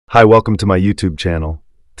Hi, welcome to my YouTube channel.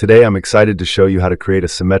 Today I'm excited to show you how to create a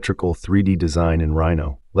symmetrical 3D design in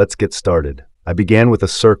Rhino. Let's get started. I began with a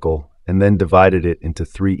circle and then divided it into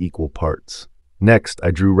 3 equal parts. Next,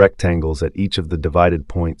 I drew rectangles at each of the divided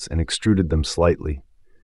points and extruded them slightly.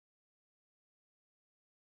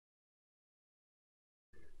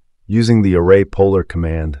 Using the array polar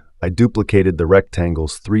command, I duplicated the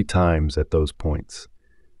rectangles 3 times at those points.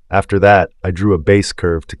 After that, I drew a base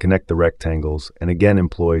curve to connect the rectangles and again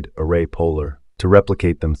employed array polar to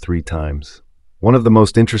replicate them 3 times. One of the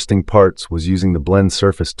most interesting parts was using the blend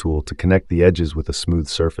surface tool to connect the edges with a smooth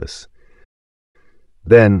surface.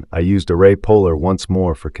 Then, I used array polar once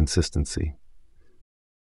more for consistency.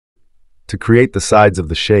 To create the sides of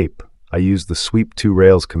the shape, I used the sweep 2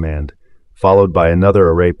 rails command, followed by another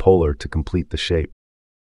array polar to complete the shape.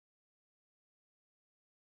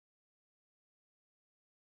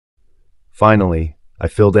 Finally, I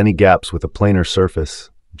filled any gaps with a planar surface,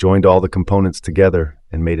 joined all the components together,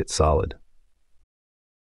 and made it solid.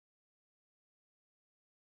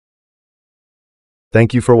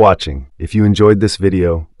 Thank you for watching. If you enjoyed this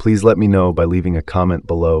video, please let me know by leaving a comment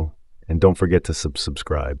below, and don't forget to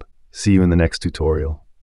subscribe. See you in the next tutorial.